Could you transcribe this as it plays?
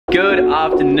Good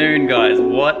afternoon, guys.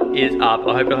 What is up?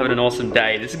 I hope you're having an awesome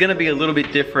day. This is gonna be a little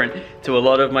bit different to a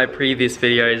lot of my previous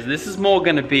videos. This is more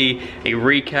gonna be a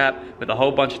recap with a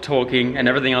whole bunch of talking and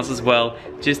everything else as well,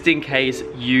 just in case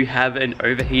you have an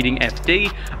overheating FD.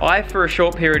 I, for a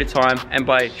short period of time, and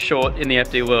by short in the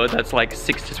FD world, that's like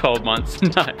 6 to 12 months.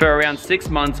 No, for around 6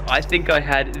 months, I think I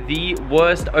had the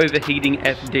worst overheating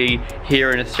FD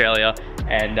here in Australia.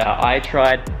 And I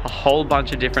tried a whole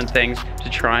bunch of different things to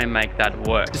try and make that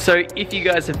work. So if you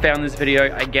guys have found this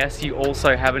video, I guess you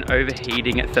also have an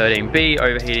overheating at 13B,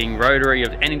 overheating rotary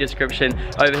of any description,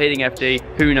 overheating FD,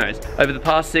 who knows. Over the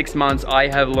past 6 months, I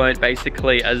have learned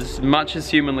basically as much as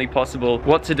humanly possible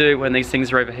what to do when these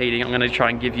things are overheating. I'm gonna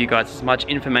try and give you guys as much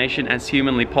information as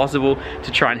humanly possible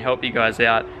to try and help you guys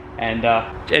out.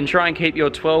 And try and keep your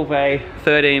 12A,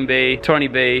 13B,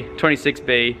 20B,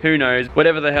 26B, who knows,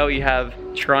 whatever the hell you have,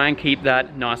 try and keep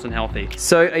that nice and healthy.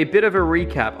 So a bit of a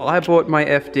recap. I bought my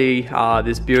FD,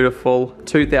 this beautiful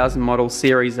 2000 model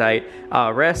Series 8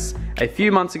 RS a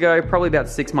few months ago, probably about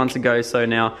 6 months ago so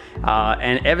now.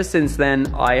 And ever since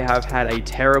then, I have had a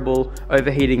terrible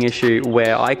overheating issue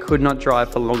where I could not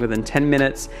drive for longer than 10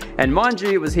 minutes. And mind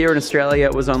you, it was here in Australia,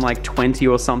 it was on like 20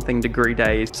 or something degree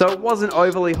days. So it wasn't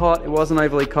overly hot, it wasn't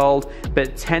overly cold,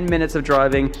 but 10 minutes of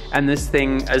driving and this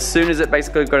thing, as soon as it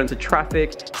basically got into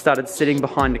traffic, started sitting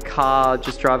behind a car,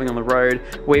 just driving on the road,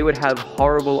 we would have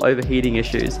horrible overheating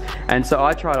issues. And so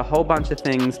I tried a whole bunch of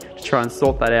things to try and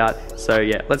sort that out. So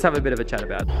yeah, let's have a bit of a chat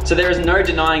about it. So there is no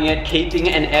denying it, keeping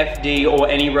an FD or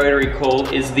any rotary cool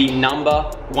is the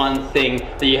 #1 thing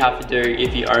that you have to do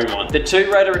if you own one. The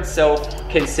two-rotor itself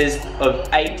consists of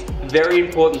 8 very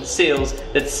important seals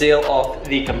that seal off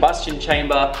the combustion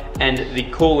chamber and the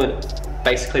coolant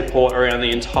basically port around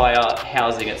the entire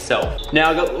housing itself.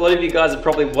 Now, a lot of you guys have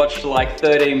probably watched like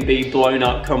 13B blown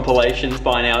up compilations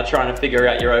by now trying to figure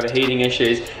out your overheating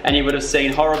issues, and you would have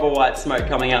seen horrible white smoke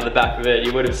coming out the back of it.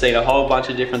 You would have seen a whole bunch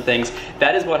of different things.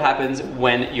 That is what happens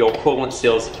when your coolant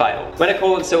seals fail. When a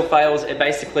coolant seal fails, it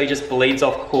basically just bleeds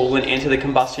off coolant into the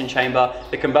combustion chamber.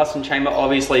 The combustion chamber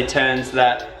obviously turns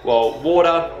that, well,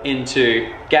 water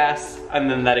into gas, and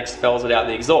then that expels it out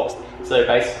the exhaust. So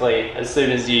basically, as soon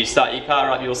as you start your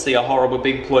car up, you'll see a horrible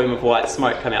big plume of white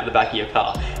smoke come out the back of your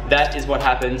car. That is what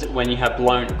happens when you have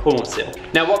blown a coolant seal.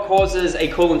 Now, what causes a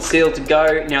coolant seal to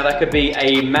go? Now, that could be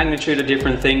a magnitude of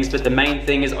different things, but the main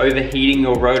thing is overheating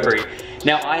your rotary.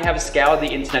 Now, I have scoured the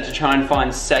internet to try and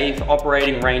find safe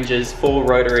operating ranges for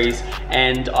rotaries,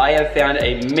 and I have found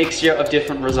a mixture of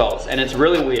different results, and it's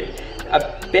really weird.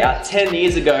 About 10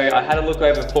 years ago, I had a look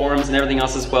over forums and everything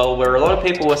else as well, where a lot of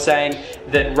people were saying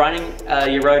that running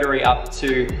your rotary up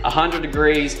to 100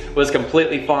 degrees was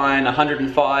completely fine.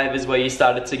 105 is where you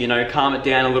started to, you know, calm it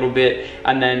down a little bit,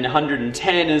 and then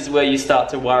 110 is where you start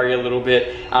to worry a little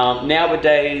bit.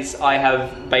 Nowadays, I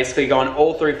have basically gone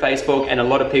all through Facebook, and a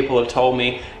lot of people have told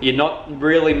me you're not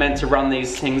really meant to run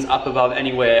these things up above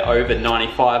anywhere over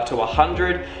 95 to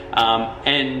 100.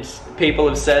 And people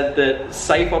have said that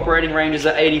safe operating ranges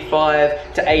are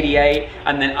 85 to 88,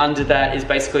 and then under that is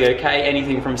basically okay.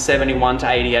 Anything from 71 to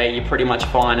 88, you're pretty much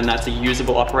fine, and that's a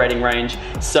usable operating range.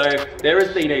 So there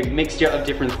has been a mixture of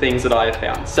different things that I have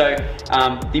found. So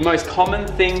the most common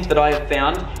thing that I have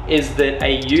found is that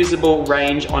a usable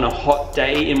range on a hot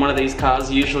day in one of these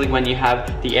cars, usually when you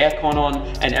have the aircon on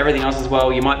and everything else as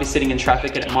well, you might be sitting in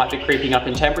traffic and it might be creeping up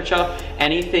in temperature.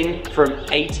 Anything from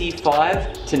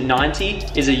 85 to 90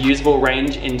 is a usable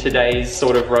range in today's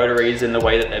sort of rotaries and the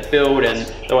way that they're built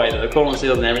and the way that the coolant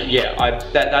seals and everything. Yeah,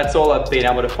 that's all I've been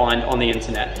able to find on the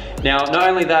internet. Now, not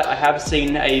only that, I have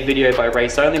seen a video by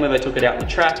Race Only where they took it out on the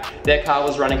track. Their car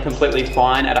was running completely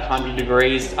fine at 100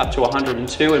 degrees up to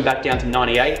 102 and back down to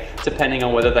 98, depending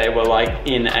on whether they were like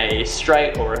in a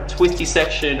straight or a twisty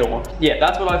section, or yeah,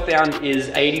 that's what I found is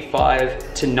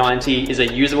 85 to 90 is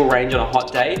a usable range on a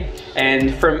hot day,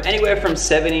 and from anywhere from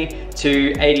 70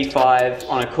 to 85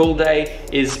 on a cool day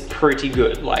is pretty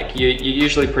good. Like you're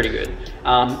usually pretty good.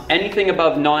 Anything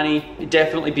above 90,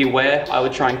 definitely beware. I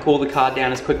would try and cool the car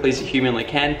down as quickly as you humanly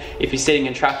can. If you're sitting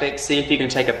in traffic, see if you can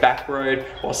take a back road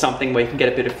or something where you can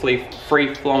get a bit of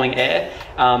free flowing air.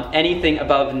 Anything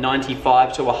above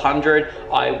 95 to 100,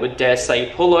 I would dare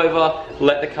say pull over,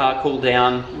 let the car cool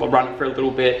down, or run it for a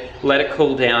little bit, let it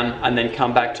cool down, and then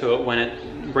come back to it when it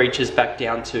reaches back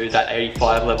down to that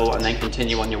 85 level, and then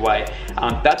continue on your way.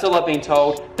 That's all I've been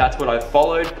told, that's what I've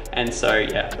followed, and so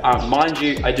yeah, mind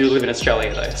you, I do live in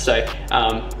Australia though, so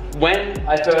when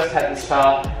I first had this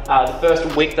car, the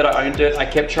first week that I owned it, I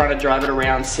kept trying to drive it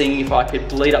around, seeing if I could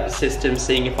bleed up the system,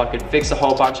 seeing if I could fix a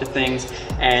whole bunch of things,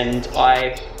 and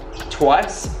I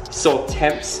twice, saw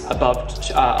temps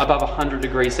above 100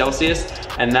 degrees Celsius,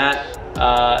 and that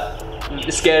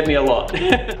it scared me a lot.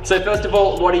 So first of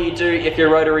all, what do you do if your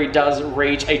rotary does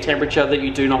reach a temperature that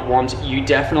you do not want? You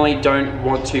definitely don't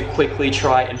want to quickly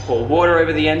try and pour water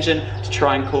over the engine to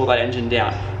try and cool that engine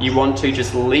down. You want to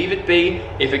just leave it be.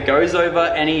 If it goes over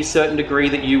any certain degree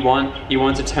that you want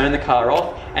to turn the car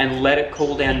off and let it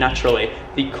cool down naturally.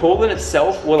 The coolant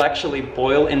itself will actually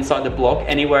boil inside the block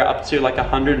anywhere up to like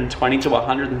 120 to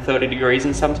 130 degrees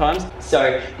and sometimes.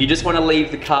 So you just want to leave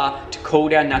the car to cool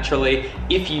down naturally.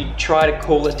 If you try to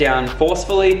cool it down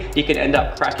forcefully, you can end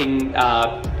up cracking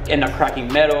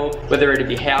metal, whether it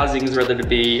be housings, whether it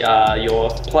be your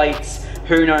plates,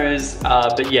 who knows,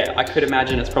 but yeah, I could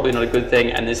imagine it's probably not a good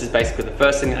thing, and this is basically the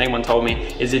first thing that anyone told me,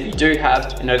 is if you do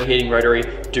have an overheating rotary,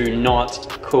 do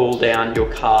not cool down your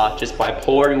car just by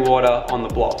pouring water on the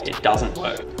block. It doesn't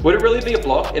work. Would it really be a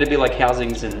block? It'd be like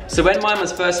housings. And so when mine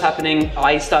was first happening,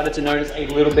 I started to notice a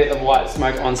little bit of white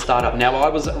smoke on startup. Now I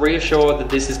was reassured that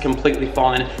this is completely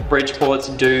fine.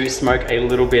 Bridgeports do smoke a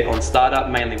little bit on startup,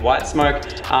 mainly white smoke.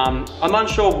 I'm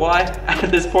unsure why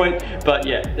at this point, but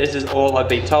yeah, this is all I've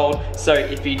been told. So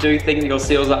if you do think that your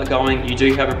seals are going, you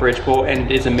do have a Bridgeport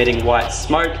and it is emitting white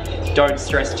smoke, don't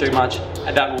stress too much,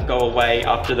 and that will go away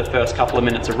after the first couple of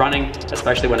minutes of running,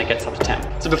 especially when it gets up to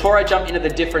temp. So before I jump into the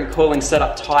different cooling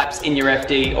setup types in your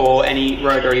FD or any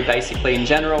rotary basically in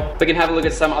general, we can have a look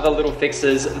at some other little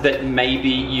fixes that maybe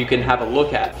you can have a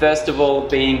look at. First of all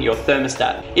being your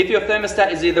thermostat. If your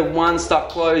thermostat is either 1 stuck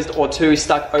closed or 2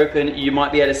 stuck open, you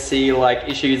might be able to see like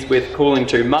issues with cooling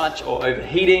too much or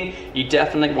overheating. You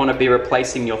definitely want to be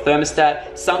replacing your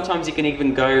thermostat. Sometimes you can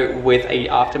even go with a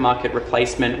aftermarket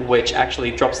replacement which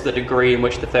actually drops the degree in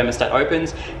which the thermostat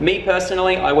opens. Me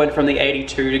personally, I went from the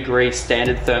 82 degree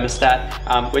standard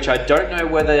thermostat, which I don't know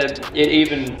whether it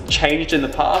even changed in the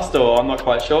past, or I'm not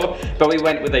quite sure, but we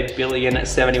went with a billion at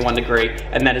 71 degree,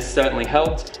 and that has certainly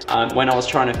helped. When I was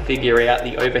trying to figure out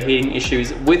the overheating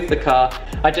issues with the car,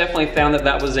 I definitely found that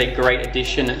that was a great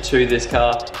addition to this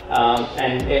car,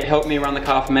 and it helped me run the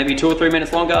car for maybe 2 or 3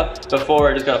 minutes longer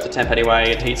before it just got up to temp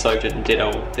anyway and heat soaked it and did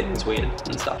all things weird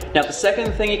and stuff. Now the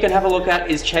second thing you can have a look at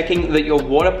is checking that your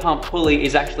water pump pulley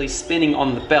is actually spinning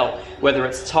on the belt, whether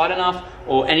it's tight enough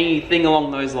or anything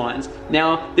along those lines.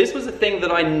 Now, this was a thing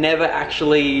that I never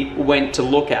actually went to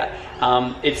look at.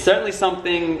 It's certainly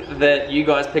something that you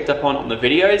guys picked up on the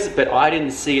videos, but I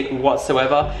didn't see it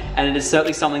whatsoever, and it is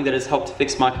certainly something that has helped to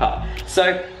fix my car.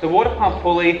 So, the water pump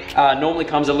pulley normally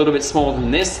comes a little bit smaller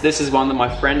than this. This is one that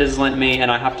my friend has lent me,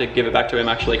 and I have to give it back to him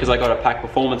actually, because I got a pack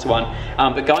performance one.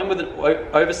 But going with an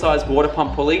oversized water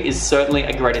pump pulley is certainly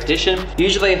a great addition.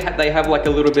 Usually they have like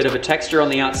a little bit of a texture on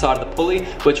the outside of the pulley,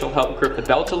 which will help grip the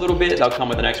belt a little bit. They'll come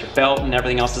with an extra belt and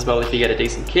everything else as well if you get a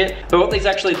decent kit. But what these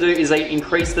actually do is they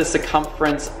increase the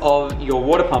circumference of your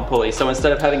water pump pulley. So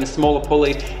instead of having a smaller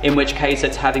pulley, in which case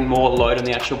it's having more load on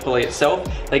the actual pulley itself,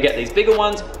 they get these bigger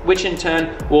ones, which in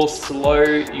turn will slow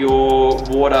your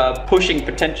water pushing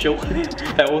potential.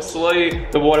 That will slow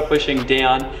the water pushing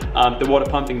down, the water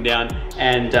pumping down,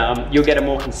 and you'll get a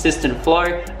more consistent flow.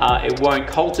 It won't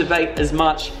cultivate as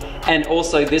much, and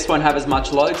also this won't have as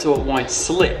much load, so it won't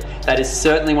slip. That is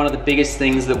certainly one of the biggest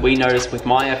things that we notice with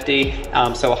my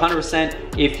FD. So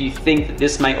 100%, if you think that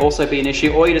this may also be an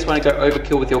issue, or you just want to go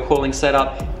overkill with your cooling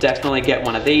setup, definitely get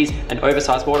one of these. An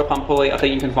oversized water pump pulley, I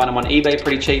think you can find them on eBay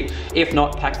pretty cheap. If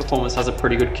not, Pack Performance has a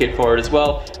pretty good kit for it as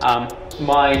well.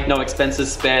 My no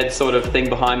expenses spared sort of thing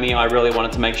behind me, I really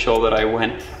wanted to make sure that I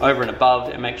went over and above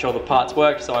and make sure the parts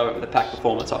worked, so I went with the Pack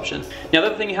Performance option. Now the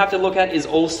other thing you have to look at is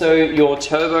also your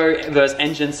turbo versus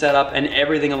engine setup and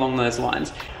everything along those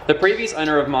lines. The previous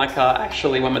owner of my car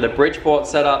actually went with a Bridgeport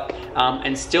setup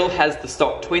and still has the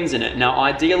stock twins in it. Now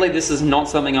ideally this is not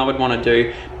something I would want to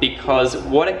do, because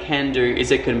what it can do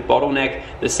is it can bottleneck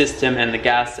the system and the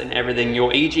gas and everything.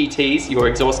 Your EGTs, your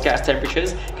exhaust gas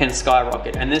temperatures, can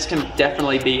skyrocket, and this can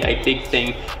definitely be a big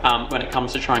thing when it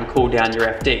comes to trying to cool down your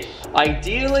FD.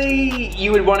 Ideally,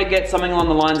 you would want to get something along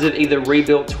the lines of either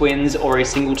rebuilt twins or a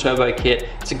single turbo kit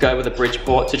to go with a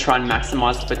Bridgeport to try and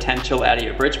maximize the potential out of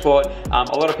your Bridgeport.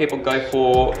 A lot of people go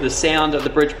for the sound of the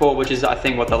Bridgeport, which is I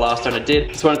think what the last owner did.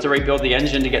 Just wanted to rebuild the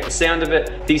engine to get the sound of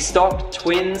it. The stock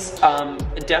twins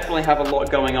definitely have a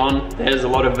lot going on. There's a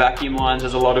lot of vacuum lines,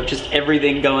 there's a lot of just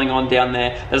everything going on down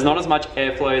there. There's not as much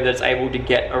airflow that's able to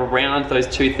get around those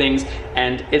two things,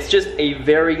 and it's just a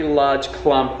very large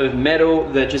clump of metal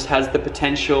that just has has the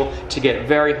potential to get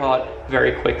very hot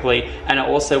very quickly, and it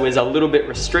also is a little bit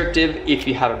restrictive if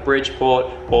you have a Bridgeport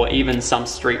or even some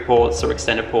street ports or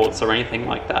extended ports or anything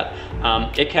like that.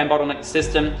 It can bottleneck the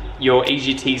system. Your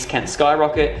EGTs can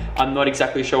skyrocket. I'm not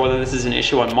exactly sure whether this is an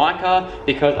issue on my car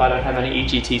because I don't have any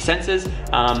EGT sensors,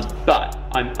 but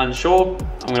I'm unsure.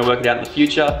 I'm going to work it out in the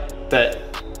future, but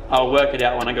I'll work it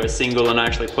out when I go single and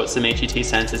actually put some EGT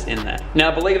sensors in there.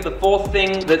 Now I believe the fourth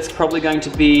thing that's probably going to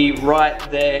be right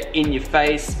there in your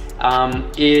face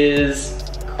is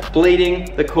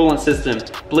bleeding the coolant system.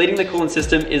 Bleeding the coolant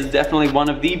system is definitely one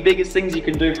of the biggest things you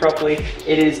can do properly.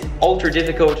 It is ultra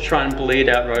difficult to try and bleed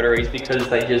out rotaries because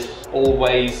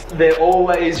they're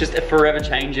always just forever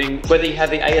changing. Whether you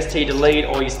have the AST delete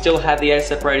or you still have the air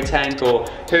separator tank, or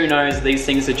who knows, these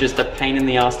things are just a pain in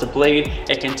the ass to bleed.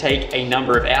 It can take a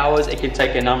number of hours, it can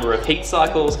take a number of heat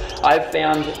cycles. I've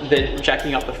found that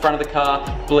jacking up the front of the car,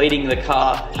 bleeding the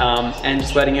car, and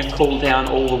just letting it cool down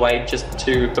all the way just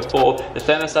to before the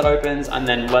thermostat opens, and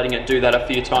then letting it do that a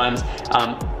few times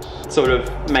sort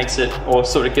of makes it, or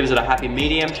sort of gives it a happy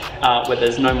medium where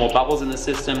there's no more bubbles in the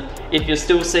system. If you're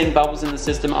still seeing bubbles in the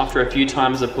system after a few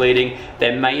times of bleeding,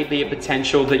 there may be a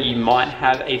potential that you might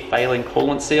have a failing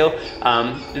coolant seal.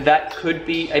 That could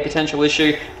be a potential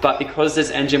issue, but because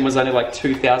this engine was only like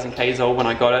 2,000 Ks old when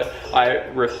I got it, I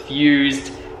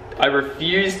refused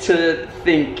to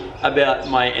think about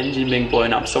my engine being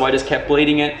blown up. So I just kept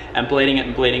bleeding it and bleeding it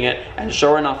and bleeding it, and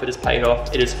sure enough, it has paid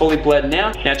off. It is fully bled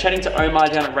now. Now, chatting to Omar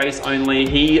down at Race Only,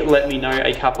 he let me know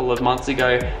a couple of months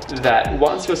ago that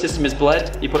once your system is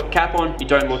bled, you put the cap on, you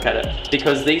don't look at it,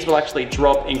 because these will actually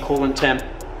drop in coolant temp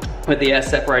with the air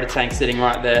separator tank sitting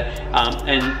right there,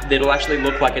 and it'll actually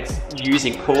look like it's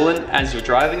using coolant as you're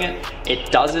driving it.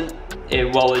 It doesn't.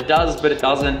 Well, it does, but it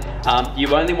doesn't.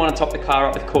 You only want to top the car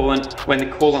up with coolant when the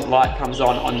coolant light comes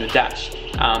on the dash,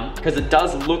 because it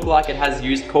does look like it has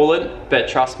used coolant, but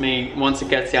trust me, once it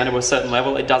gets down to a certain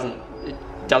level, it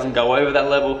doesn't go over that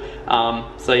level.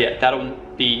 So yeah, that'll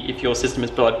be if your system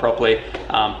is bled properly.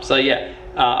 So yeah,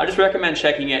 I just recommend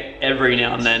checking it every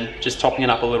now and then, just topping it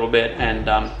up a little bit, and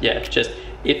yeah, just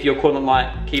if your coolant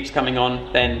light keeps coming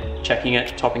on, then checking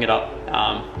it, topping it up.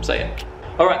 So yeah.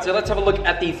 Alright, so let's have a look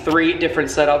at the 3 different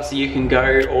setups you can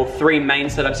go, or 3 main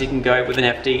setups you can go with an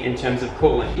FD in terms of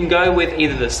cooling. You can go with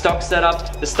either the stock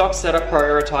setup. The stock setup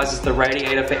prioritizes the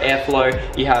radiator for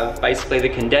airflow. You have basically the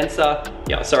condenser,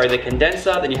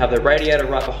 then you have the radiator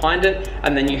right behind it,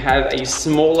 and then you have a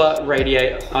smaller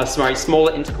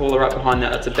smaller intercooler right behind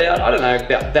that. That's about, I don't know,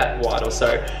 about that wide or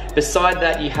so. Beside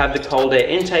that, you have the cold air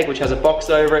intake, which has a box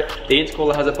over it. The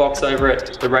intercooler has a box over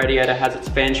it. The radiator has its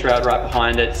fan shroud right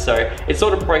behind it. So it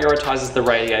sort of prioritizes the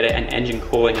radiator and engine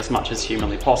cooling as much as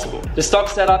humanly possible. The stock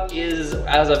setup is,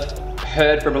 as I've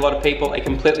heard from a lot of people, a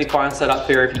completely fine setup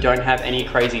for if you don't have any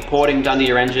crazy porting done to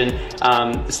your engine.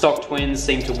 The stock twins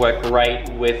seem to work great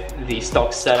with the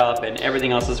stock setup and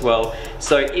everything else as well.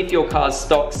 So if your car's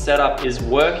stock setup is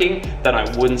working, then I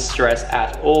wouldn't stress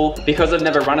at all. Because I've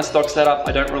never run a stock setup,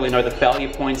 I don't really know the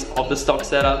failure points of the stock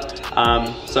setup.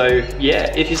 So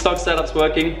yeah, if your stock setup's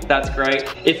working, that's great.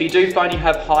 If you do find you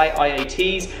have high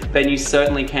IATs, then you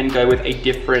certainly can go with a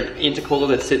different intercooler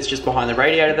that sits just behind the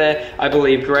radiator there. I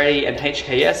believe Grady and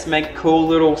HKS make cool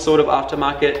little sort of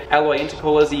aftermarket alloy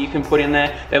intercoolers that you can put in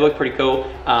there. They look pretty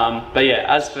cool. But yeah,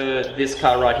 as for this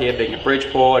car right here being a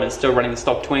Bridgeport and still running the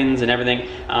stock twins and everything,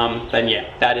 then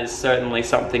yeah, that is certainly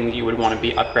something you would want to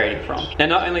be upgrading from. Now,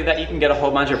 not only that, you can get a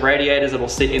whole bunch of radiators that will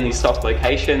sit in the stock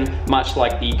location, much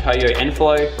like the Koyo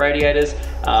Enflow radiators.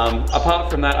 Apart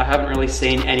from that, I haven't really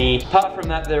seen any. Apart from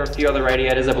that, there are a few other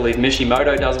radiators. I believe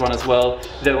Mishimoto does one as well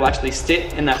that will actually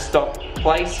sit in that stock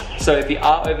place. So if you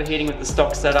are overheating with the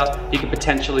stock setup, you could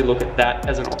potentially look at that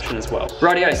as an option as well.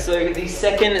 Rightio, so the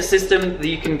second system that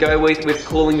you can go with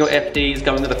cooling your FD is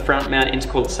going with a front mount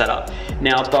intercooler setup.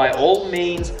 Now, by all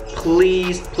means,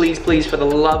 please, please, please, for the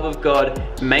love of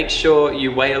God, make sure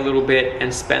you wait a little bit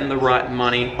and spend the right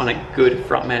money on a good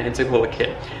front mount intercooler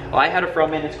kit. I had a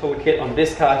front mount intercooler kit on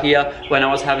this car here when I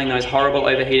was having those horrible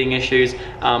overheating issues.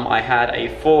 I had a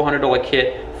 $400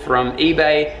 kit from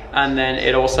eBay, and then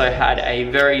it also had a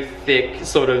very thick,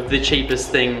 sort of the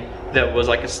cheapest thing that was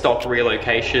like a stock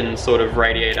relocation sort of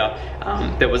radiator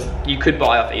you could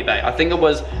buy off eBay. I think it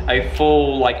was a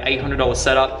full like $800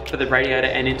 setup for the radiator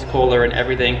and intercooler and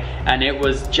everything, and it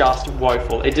was just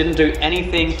woeful. It didn't do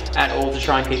anything at all to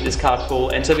try and keep this car cool,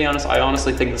 and to be honest, I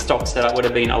honestly think the stock setup would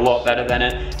have been a lot better than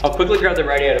it. I'll quickly grab the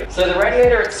radiator. So the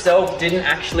radiator itself didn't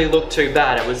actually look too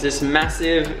bad. It was this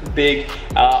massive, big,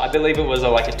 I believe it was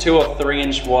like a 2 or 3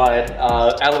 inch wide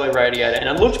alloy radiator, and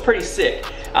it looked pretty sick.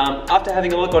 After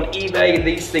having a look on eBay,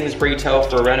 these things retail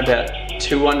for around about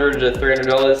 $200 to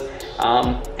 $300.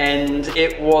 And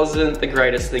it wasn't the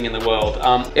greatest thing in the world.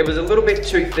 It was a little bit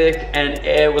too thick and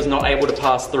air was not able to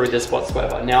pass through this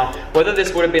whatsoever. Now, whether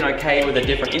this would have been okay with a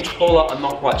different intercooler, I'm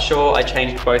not quite sure. I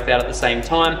changed both out at the same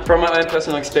time. From my own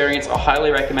personal experience, I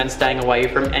highly recommend staying away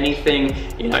from anything,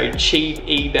 you know, cheap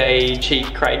eBay, cheap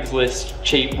Craigslist,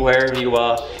 cheap wherever you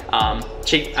are,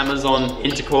 cheap Amazon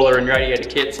intercooler and radiator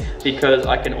kits, because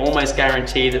I can almost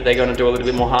guarantee that they're going to do a little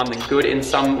bit more harm than good in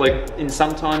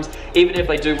some times. Even if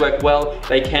they do work well,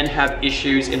 they can have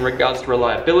issues in regards to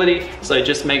reliability. So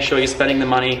just make sure you're spending the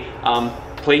money.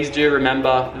 Please do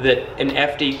remember that an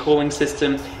FD cooling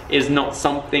system is not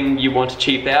something you want to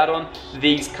cheap out on.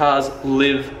 These cars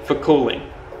live for cooling.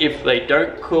 If they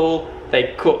don't cool,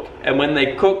 they cook. And when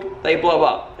they cook, they blow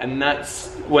up. And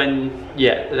that's when,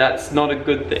 yeah, that's not a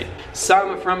good thing.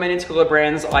 Some front-main intercooler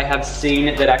brands I have seen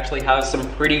that actually have some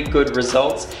pretty good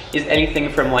results is anything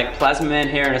from like Plasma Man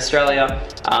here in Australia,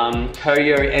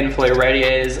 Koyo Enflow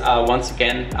radiators, once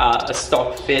again, a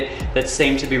stock fit that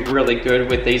seem to be really good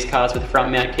with these cars with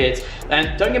front mount kits.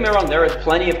 And don't get me wrong, there are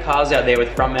plenty of cars out there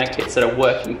with front mount kits that are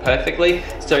working perfectly.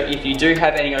 So if you do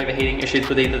have any overheating issues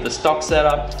with either the stock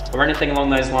setup or anything along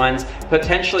those lines,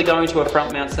 potentially going to a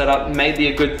front mount setup may be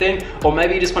a good thing, or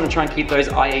maybe you just want to try and keep those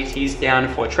IATs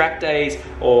down for track days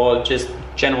or just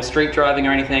general street driving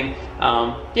or anything.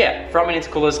 Yeah, front main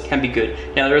intercoolers can be good.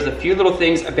 Now there's a few little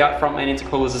things about front main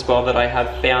intercoolers as well that I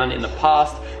have found in the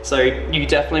past. So you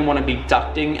definitely want to be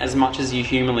ducting as much as you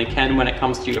humanly can when it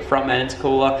comes to your front main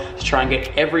intercooler to try and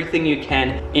get everything you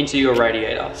can into your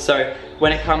radiator. So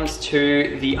when it comes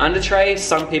to the under tray,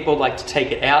 some people like to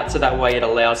take it out so that way it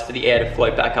allows for the air to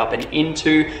flow back up and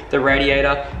into the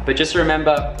radiator. But just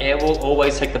remember, air will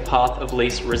always take the path of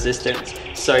least resistance.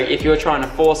 So if you're trying to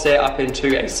force air up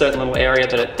into a certain little area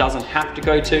that it doesn't have to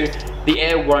go to, the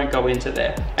air won't go into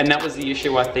there. And that was the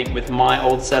issue I think with my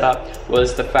old setup,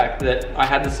 was the fact that I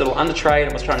had this little under tray and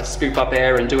I was trying to scoop up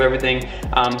air and do everything.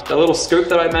 The little scoop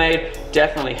that I made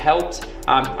definitely helped.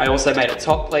 I also made a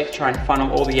top plate to try and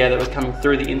funnel all the air that was coming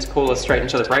through the intercooler straight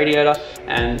into the radiator,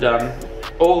 and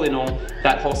all in all,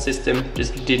 that whole system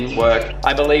just didn't work.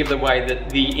 I believe the way that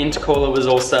the intercooler was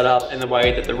all set up and the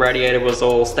way that the radiator was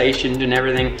all stationed and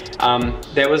everything,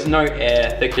 there was no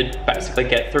air that could basically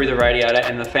get through the radiator,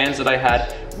 and the fans that I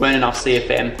had weren't enough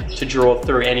CFM to draw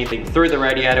through anything through the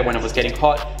radiator when it was getting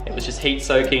hot. It was just heat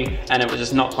soaking and it was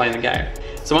just not playing the game.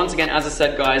 So once again, as I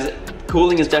said guys,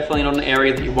 cooling is definitely not an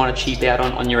area that you want to cheap out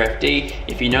on your FD.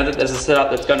 If you know that there's a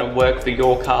setup that's going to work for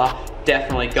your car,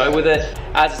 definitely go with it.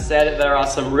 As I said, there are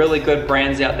some really good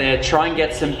brands out there. Try and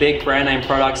get some big brand name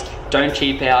products. Don't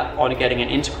cheap out on getting an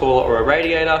intercooler or a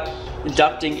radiator.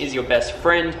 Ducting is your best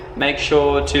friend. Make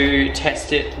sure to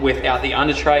test it without the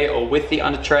under tray or with the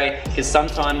under tray, because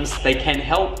sometimes they can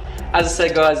help. As I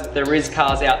said guys, there is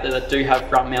cars out there that do have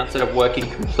front mounts that are working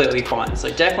completely fine.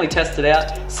 So definitely test it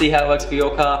out, see how it works for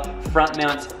your car. Front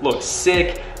mounts look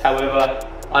sick. However,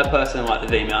 I personally like the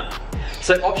V-mount.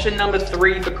 So option number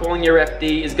 3 for cooling your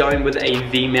FD is going with a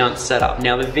V-mount setup.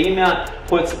 Now the V-mount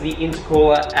puts the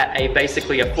intercooler at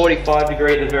basically a 45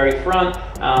 degree at the very front,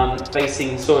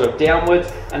 facing sort of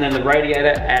downwards, and then the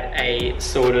radiator at a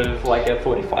sort of like a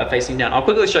 45 facing down. I'll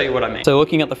quickly show you what I mean. So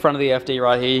looking at the front of the FD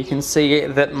right here, you can see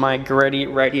that my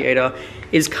radiator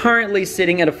is currently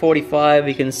sitting at a 45.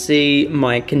 You can see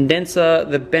my condenser,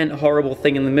 the bent horrible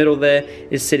thing in the middle there,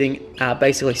 is sitting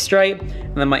basically straight,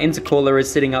 and then my intercooler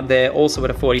is sitting up there also at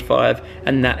a 45,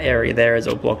 and that area there is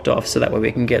all blocked off, so that way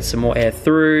we can get some more air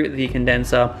through the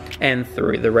condenser and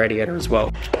through the radiator as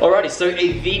well. Alrighty, so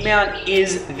a V-mount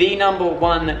is the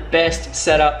 #1 best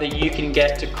setup that you can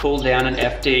get to cool down an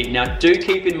FD. Now do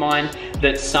keep in mind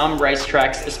that some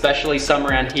racetracks, especially some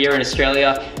around here in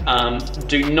Australia,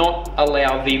 do not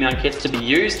allow V-mount kits to be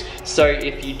used. So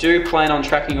if you do plan on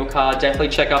tracking your car, definitely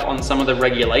check up on some of the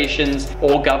regulations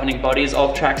or governing bodies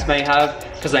of tracks may have,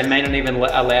 because they may not even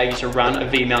allow you to run a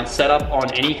V-mount setup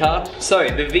on any car. So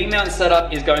the V-mount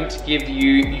setup is going to give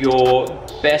you your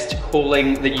best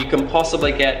cooling that you can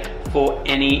possibly get for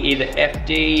any either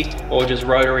FD or just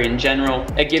rotary in general.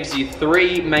 It gives you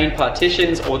 3 main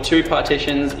partitions or 2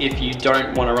 partitions if you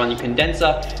don't want to run your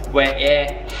condenser, where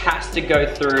air has to go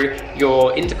through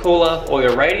your intercooler or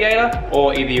your radiator,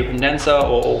 or either your condenser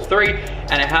or all 3,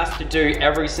 and it has to do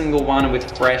every single one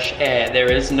with fresh air.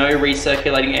 There is no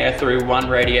recirculating air through one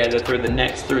radiator through the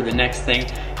next thing.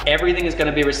 Everything is going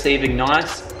to be receiving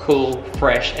nice, cool,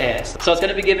 fresh air. So it's going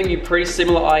to be giving you pretty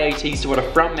similar IATs to what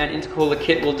a front mount intercooler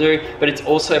kit will do, but it's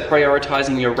also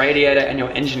prioritizing your radiator and your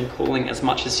engine cooling as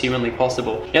much as humanly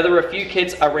possible. Now there were a few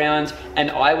kits around and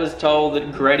I was told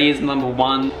that Greddy is number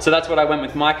one, so that's what I went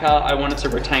with my car. I wanted to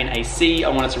retain AC, I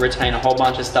wanted to retain a whole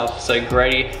bunch of stuff, so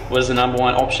Greddy was the number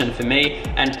one option for me.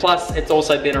 And plus it's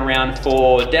also been around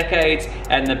for decades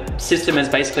and the system has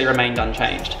basically remained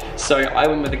unchanged. So I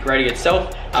went with the Greddy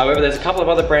itself. However, there's a couple of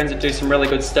other brands that do some really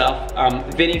good stuff.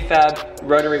 Vinifab,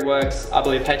 Rotary Works, I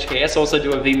believe HKS also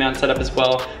do a V-mount setup as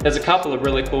well. There's a couple of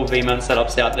really cool V-mount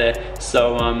setups out there.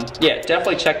 So yeah,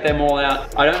 definitely check them all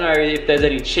out. I don't know if there's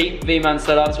any cheap V-mount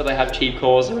setups where they have cheap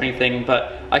cores or anything,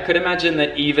 but I could imagine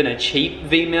that even a cheap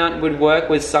V-mount would work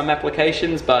with some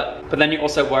applications, but then you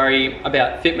also worry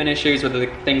about fitment issues, whether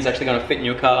the thing's actually gonna fit in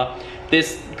your car.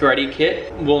 This Greddy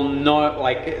kit will not,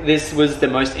 like, this was the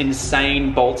most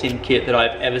insane bolt-in kit that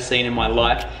I've ever seen in my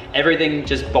life. Everything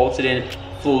just bolted in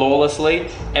flawlessly.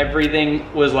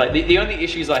 Everything was like, the only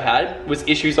issues I had was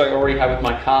issues I already had with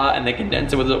my car, and the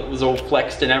condenser was all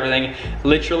flexed and everything.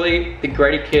 Literally, the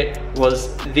Greddy kit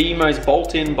was the most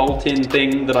bolt-in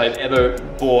thing that I've ever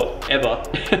bought, ever.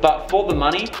 But for the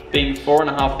money, being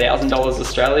 $4,500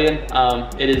 Australian,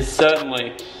 it is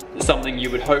certainly something you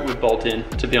would hope would bolt in,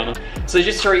 to be honest. So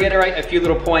just to reiterate a few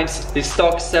little points, the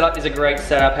stock setup is a great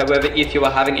setup. However, if you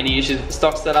are having any issues with the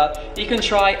stock setup, you can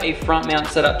try a front mount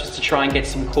setup just to try and get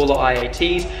some cooler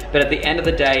IATs. But at the end of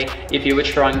the day, if you were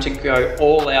trying to go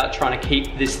all out trying to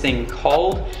keep this thing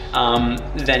cold,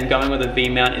 then going with a V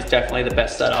mount is definitely the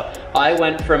best setup. I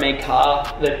went from a car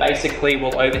that basically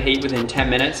will overheat within 10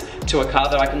 minutes to a car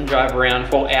that I can drive around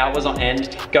for hours on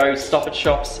end, go stop at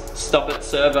shops, stop at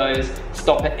servos,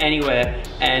 stop at anywhere,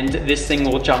 and this thing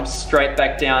will jump straight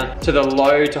back down to the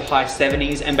low to high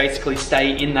 70s and basically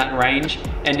stay in that range,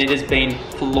 and it has been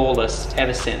flawless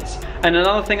ever since. And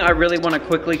another thing I really want to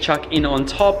quickly chuck in on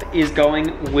top is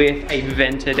going with a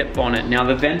vented bonnet. Now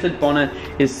the vented bonnet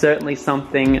is certainly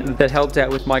something that helped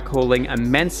out with my cooling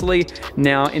immensely.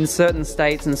 Now in certain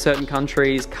states and certain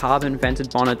countries, carbon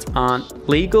vented bonnets aren't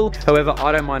legal. However,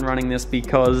 I don't mind running this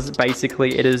because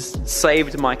basically it has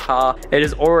saved my car. It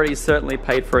has already certainly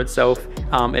paid for itself.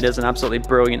 It is an absolutely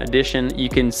brilliant addition. You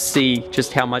can see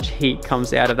just how much heat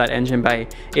comes out of that engine bay.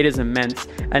 It is immense.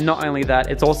 And not only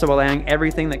that, it's also allowing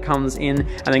everything that comes in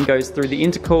and then goes through the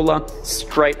intercooler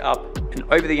straight up and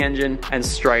over the engine and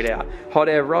straight out. Hot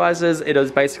air rises, it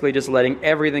is basically just letting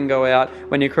everything go out.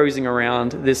 When you're cruising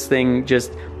around, this thing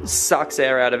just sucks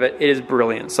air out of it. It is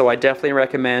brilliant. So I definitely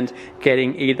recommend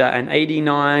getting either an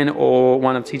 89 or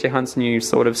one of TJ Hunt's new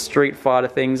sort of Street Fighter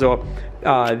things, or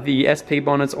the SP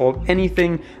bonnets, or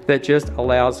anything that just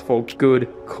allows for good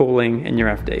cooling in your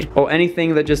FD, or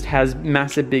anything that just has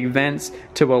massive big vents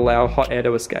to allow hot air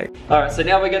to escape. Alright, so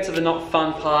now we get to the not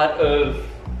fun part of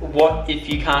what if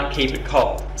you can't keep it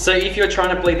cold. So if you're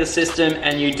trying to bleed the system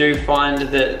and you do find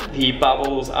that the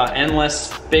bubbles are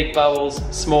endless, big bubbles,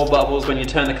 small bubbles, when you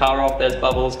turn the car off there's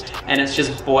bubbles, and it's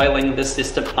just boiling the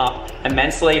system up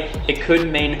immensely, it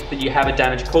could mean that you have a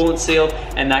damaged coolant seal,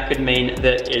 and that could mean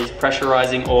that it is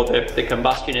pressurizing, or the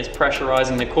combustion is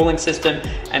pressurizing the cooling system,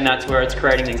 and that's where it's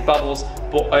creating these bubbles,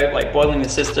 like boiling the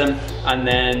system, and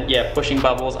then yeah, pushing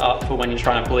bubbles up for when you're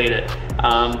trying to bleed it.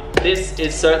 This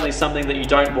is certainly something that you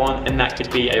don't want, and that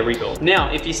could be a rebuild.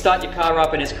 Now, if you start your car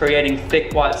up and it's creating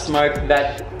thick white smoke,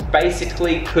 that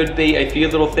basically could be a few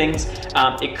little things.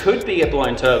 It could be a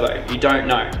blown turbo, you don't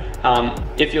know.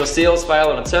 If your seals fail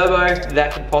on a turbo,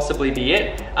 that could possibly be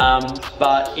it.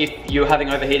 But if you're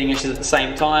having overheating issues at the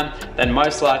same time, then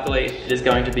most likely it is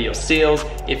going to be your seals.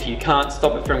 If you can't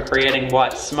stop it from creating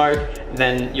white smoke,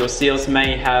 then your seals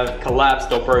may have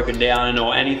collapsed or broken down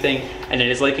or anything, and it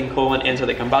is leaking coolant into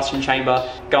the combustion chamber,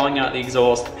 going out the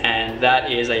exhaust, and that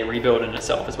is a rebuild in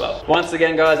itself as well. Once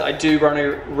again, guys, I do want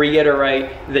to reiterate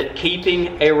that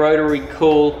keeping a rotary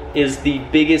cool is the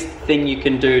biggest thing you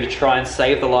can do to try and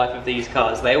save the life of these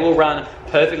cars. They will run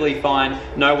perfectly fine,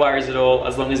 no worries at all,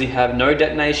 as long as you have no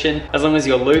detonation, as long as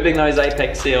you're lubing those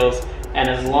apex seals, and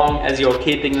as long as you're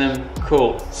keeping them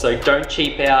cool. So don't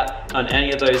cheap out on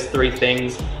any of those three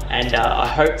things. And I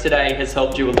hope today has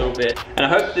helped you a little bit. And I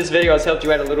hope this video has helped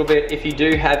you out a little bit. If you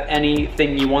do have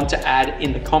anything you want to add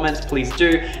in the comments, please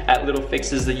do, at little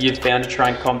fixes that you've found to try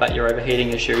and combat your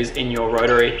overheating issues in your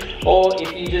rotary. Or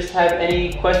if you just have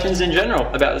any questions in general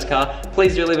about this car,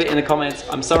 please do leave it in the comments.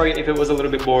 I'm sorry if it was a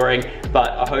little bit boring,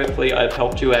 but hopefully I've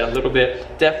helped you out a little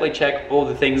bit. Definitely check all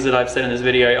the things that I've said in this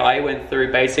video. I went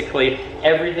through basically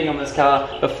everything on this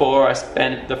car before I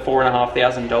spent the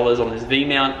 $4,500 on this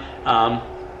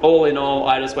V-mount. all in all,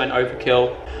 I just went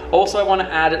overkill. Also, I want to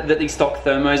add that these stock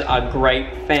thermos are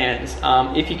great fans.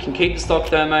 If you can keep the stock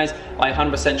thermos, I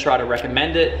 100% try to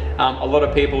recommend it. A lot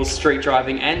of people street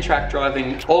driving and track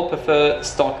driving all prefer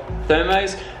stock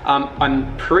thermos.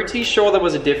 I'm pretty sure there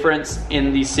was a difference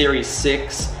in the Series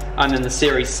 6 and in the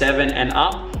Series 7 and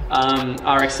up.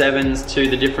 RX-7s to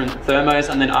the different thermos,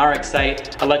 and then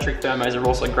RX-8 electric thermos are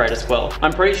also great as well.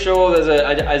 I'm pretty sure there's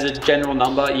as a general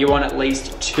number, you want at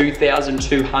least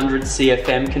 2,200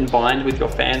 CFM combined with your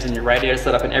fans and your radiator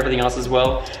setup and everything else as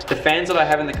well. The fans that I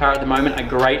have in the car at the moment are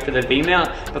great for the V-mount,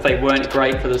 but they weren't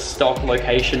great for the stock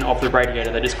location of the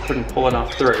radiator. They just couldn't pull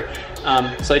enough through.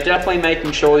 So definitely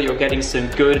making sure that you're getting some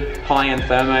good high-end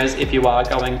thermos if you are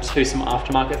going to some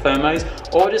aftermarket thermos,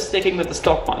 or just sticking with the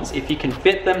stock ones. If you can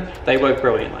fit them, they work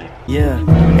brilliantly. Yeah,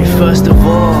 and first of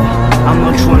all, I'm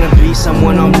not trying to be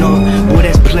someone I'm not. Well,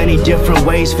 there's plenty different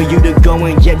ways for you to go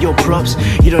and get your props.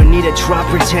 You don't need to try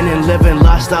pretending living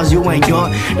lifestyles you ain't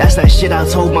got. That's that shit I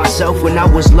told myself when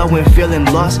I was low and feeling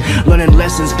lost. Learning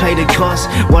lessons pay the cost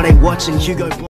while they watching you go.